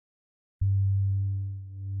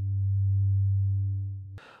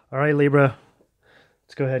All right, Libra.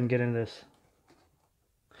 Let's go ahead and get into this.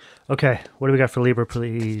 Okay, what do we got for Libra,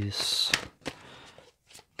 please?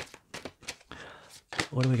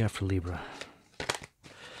 What do we got for Libra?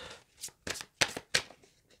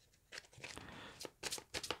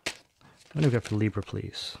 What do we got for Libra,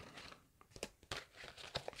 please?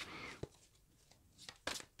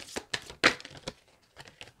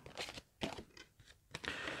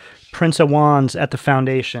 Prince of Wands at the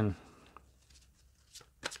foundation.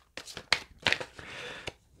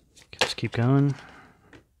 Let's keep going.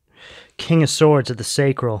 King of Swords at the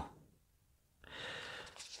sacral.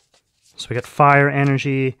 So we got fire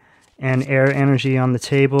energy and air energy on the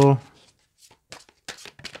table.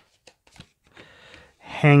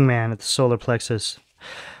 Hangman at the solar plexus.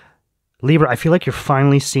 Libra, I feel like you're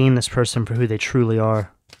finally seeing this person for who they truly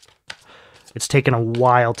are. It's taken a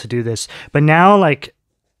while to do this. But now, like,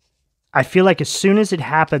 I feel like as soon as it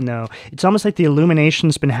happened, though, it's almost like the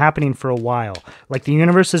illumination's been happening for a while. Like the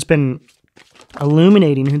universe has been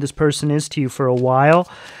illuminating who this person is to you for a while,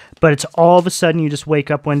 but it's all of a sudden you just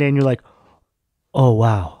wake up one day and you're like, oh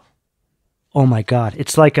wow, oh my god.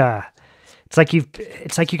 It's like you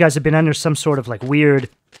guys have been under some sort of like weird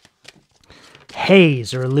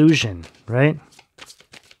haze or illusion, right?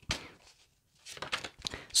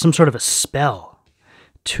 Some sort of a spell.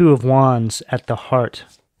 Two of Wands at the heart.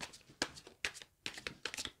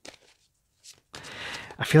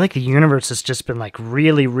 I feel like the universe has just been like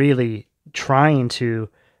really, really trying to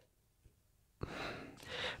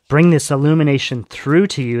bring this illumination through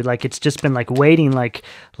to you. Like it's just been like waiting, like,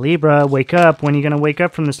 Libra, wake up. When are you going to wake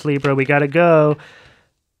up from this, Libra? We got to go.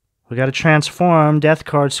 We got to transform. Death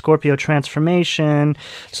card, Scorpio transformation.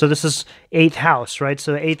 So this is 8th house, right?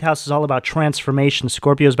 So the 8th house is all about transformation.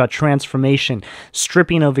 Scorpio is about transformation,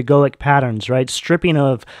 stripping of egoic patterns, right? Stripping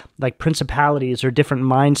of like principalities or different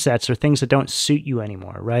mindsets or things that don't suit you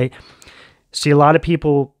anymore, right? See, a lot of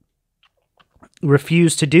people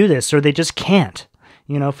refuse to do this or they just can't,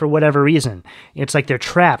 you know, for whatever reason. It's like they're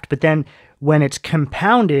trapped. But then when it's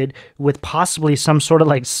compounded with possibly some sort of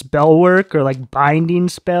like spell work or like binding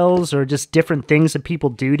spells or just different things that people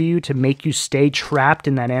do to you to make you stay trapped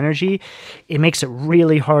in that energy, it makes it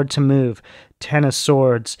really hard to move. 10 of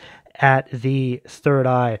Swords at the third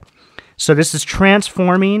eye. So this is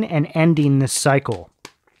transforming and ending this cycle.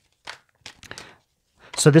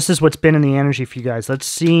 So this is what's been in the energy for you guys. Let's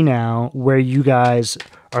see now where you guys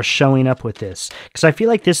are showing up with this. Because I feel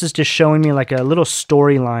like this is just showing me like a little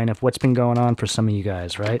storyline of what's been going on for some of you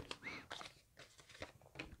guys, right?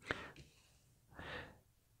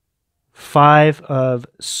 5 of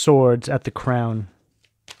Swords at the crown.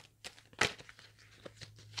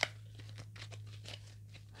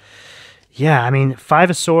 Yeah, I mean,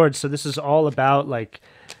 5 of Swords, so this is all about like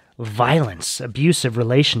violence, abusive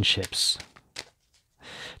relationships.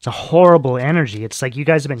 It's a horrible energy. It's like you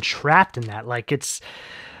guys have been trapped in that. Like it's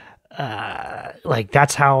like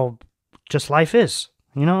that's how just life is.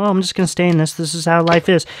 You know, I'm just going to stay in this. This is how life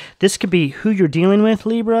is. This could be who you're dealing with,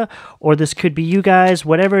 Libra, or this could be you guys,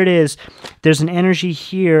 whatever it is. There's an energy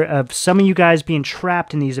here of some of you guys being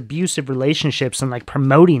trapped in these abusive relationships and like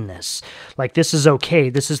promoting this. Like this is okay.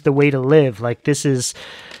 This is the way to live. Like this is,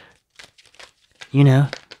 you know,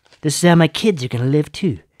 this is how my kids are going to live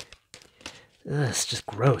too. Ugh, it's just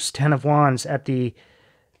gross. 10 of Wands at the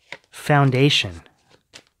foundation.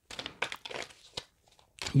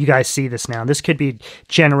 You guys see this now. This could be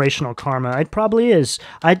generational karma. It probably is.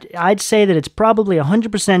 I'd say that it's probably 100%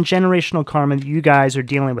 generational karma that you guys are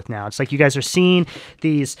dealing with now. It's like you guys are seeing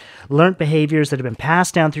these learned behaviors that have been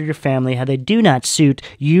passed down through your family, how they do not suit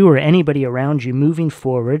you or anybody around you moving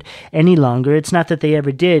forward any longer. It's not that they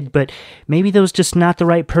ever did, but maybe there was just not the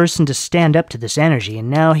right person to stand up to this energy. And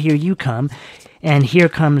now here you come. And here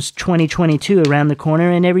comes 2022 around the corner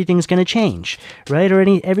and everything's going to change, right? Or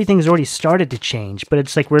everything's already started to change. But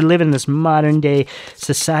it's like we're living this modern day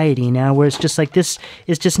society now where it's just like this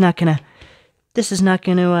is not going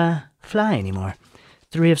to fly anymore.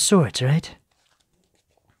 3 of Swords, right?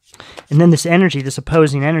 And then this energy, this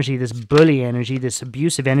opposing energy, this bully energy, this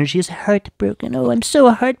abusive energy is heartbroken. Oh, I'm so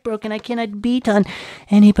heartbroken. I cannot beat on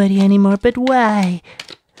anybody anymore. But why?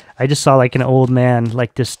 I just saw like an old man,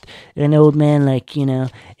 like you know,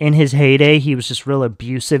 in his heyday, he was just real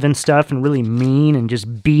abusive and stuff and really mean and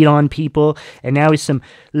just beat on people. And now he's some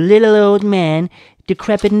little old man,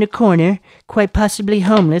 decrepit in the corner, quite possibly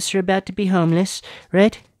homeless or about to be homeless,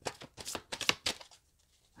 right?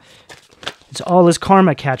 It's all his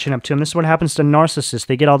karma catching up to him. This is what happens to narcissists.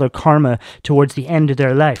 They get all their karma towards the end of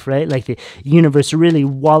their life, right? Like the universe really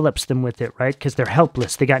wallops them with it, right? Because they're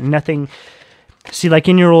helpless. They got nothing. See, like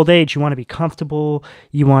in your old age, you want to be comfortable.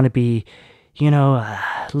 You want to be,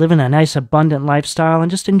 living a nice abundant lifestyle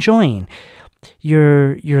and just enjoying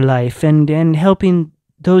your life and helping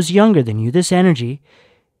those younger than you. This energy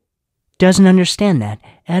doesn't understand that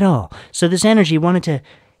at all. So this energy wanted to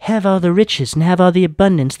have all the riches and have all the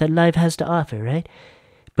abundance that life has to offer, right?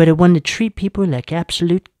 But it wanted to treat people like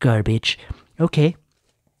absolute garbage. Okay,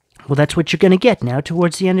 well, that's what you're going to get now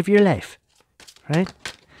towards the end of your life, right?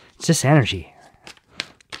 It's this energy.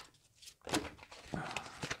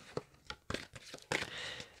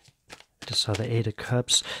 Just saw the Eight of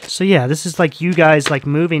Cups. So yeah, this is like you guys like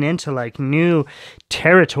moving into like new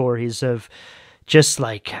territories of just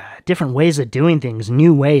like different ways of doing things,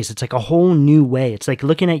 new ways. It's like a whole new way. It's like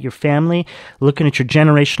looking at your family, looking at your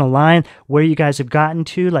generational line, where you guys have gotten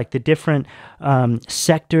to, like the different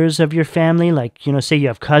sectors of your family. Like, say you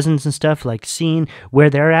have cousins and stuff, like seeing where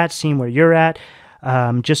they're at, seeing where you're at.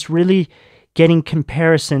 Just really getting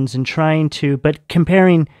comparisons and trying to, but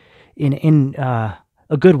comparing in a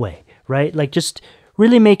good way, right? Like just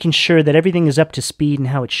really making sure that everything is up to speed and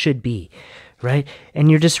how it should be. Right?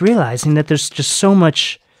 And you're just realizing that there's just so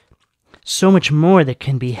much more that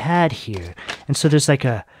can be had here. And so there's like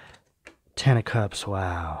a Ten of Cups.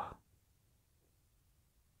 Wow.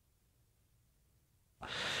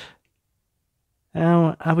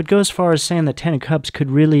 Now, I would go as far as saying that Ten of Cups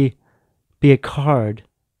could really be a card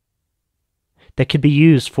that could be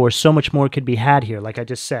used for so much more could be had here, like I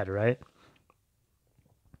just said, right?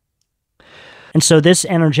 And so this,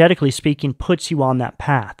 energetically speaking, puts you on that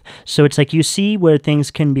path. So it's like you see where things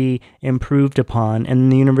can be improved upon, and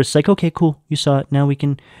the universe is like, okay, cool, you saw it. Now we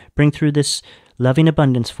can bring through this loving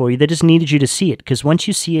abundance for you. They just needed you to see it, because once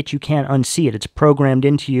you see it, you can't unsee it. It's programmed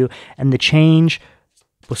into you, and the change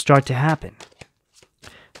will start to happen.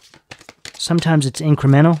 Sometimes it's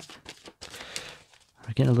incremental.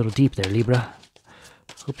 We're getting a little deep there, Libra.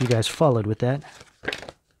 Hope you guys followed with that.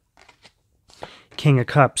 King of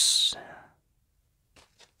Cups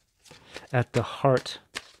at the heart.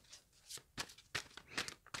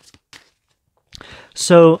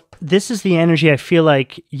 So this is the energy I feel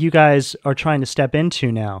like you guys are trying to step into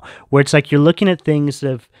now, where it's like you're looking at things that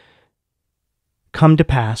have come to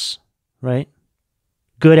pass, right?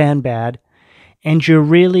 Good and bad. And you're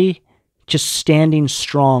really just standing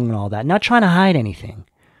strong and all that, not trying to hide anything,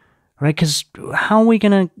 right? Because how are we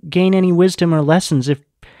going to gain any wisdom or lessons if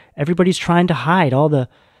everybody's trying to hide all the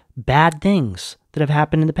bad things that have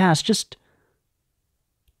happened in the past? Just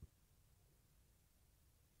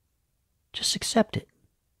accept it.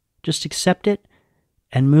 Just accept it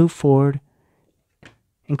and move forward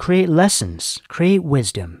and create lessons, create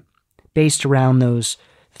wisdom based around those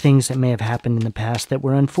things that may have happened in the past that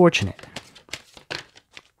were unfortunate.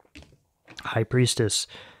 High Priestess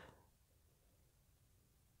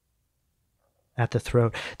at the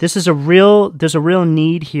throat. There's a real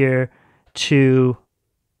need here to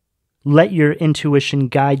let your intuition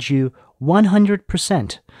guide you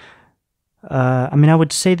 100%. I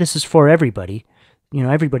would say this is for everybody.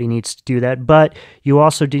 Everybody needs to do that, but you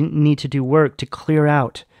also need to do work to clear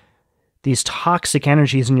out these toxic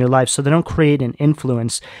energies in your life so they don't create an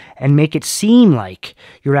influence and make it seem like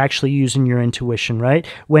you're actually using your intuition, right?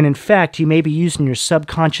 When in fact, you may be using your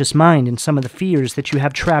subconscious mind and some of the fears that you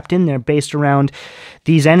have trapped in there based around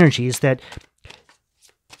these energies that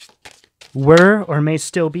were or may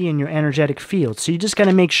still be in your energetic field. So you just got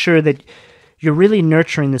to make sure that you're really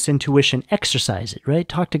nurturing this intuition. Exercise it, right?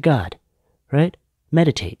 Talk to God, right?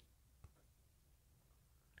 Meditate.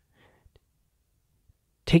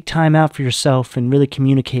 Take time out for yourself and really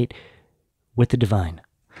communicate with the divine.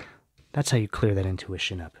 That's how you clear that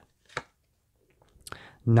intuition up.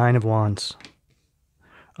 Nine of Wands.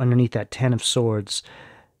 Underneath that Ten of Swords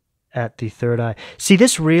at the third eye. See,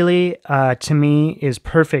 this really, to me, is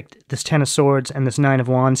perfect, this Ten of Swords and this Nine of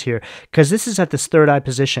Wands here, because this is at this third eye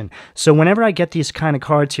position. So whenever I get these kind of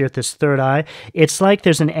cards here at this third eye, it's like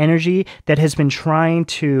there's an energy that has been trying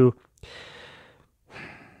to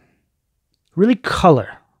really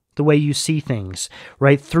color the way you see things,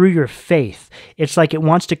 right, through your faith. It's like it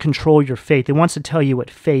wants to control your faith. It wants to tell you what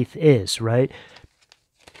faith is, right?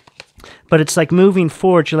 But it's like moving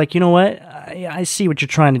forward, you're like, you know what? I see what you're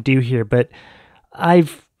trying to do here, but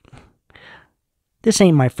this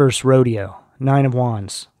ain't my first rodeo. Nine of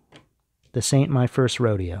Wands. This ain't my first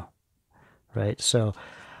rodeo, right? So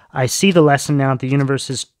I see the lesson now. The universe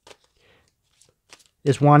is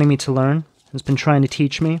wanting me to learn. It's been trying to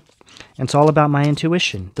teach me. And it's all about my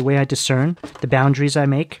intuition, the way I discern, the boundaries I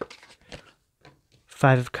make.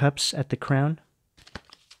 Five of Cups at the crown.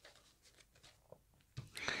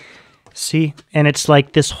 See? And it's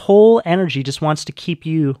like this whole energy just wants to keep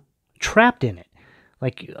you trapped in it.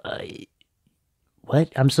 Like,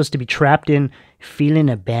 what? I'm supposed to be trapped in feeling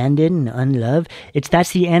abandoned and unloved?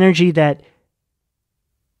 That's the energy that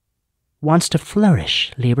wants to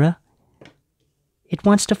flourish, Libra. It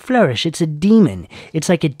wants to flourish. It's a demon. It's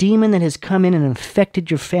like a demon that has come in and infected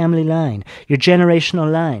your family line, your generational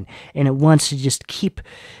line, and it wants to just keep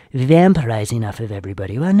vampirizing off of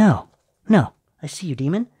everybody. Well, no. I see you,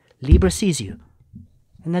 demon. Libra sees you.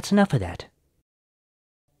 And that's enough of that.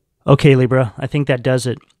 Okay, Libra, I think that does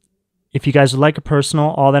it. If you guys would like a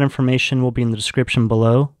personal, all that information will be in the description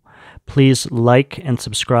below. Please like and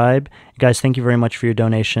subscribe. Guys, thank you very much for your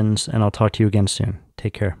donations, and I'll talk to you again soon.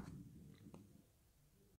 Take care.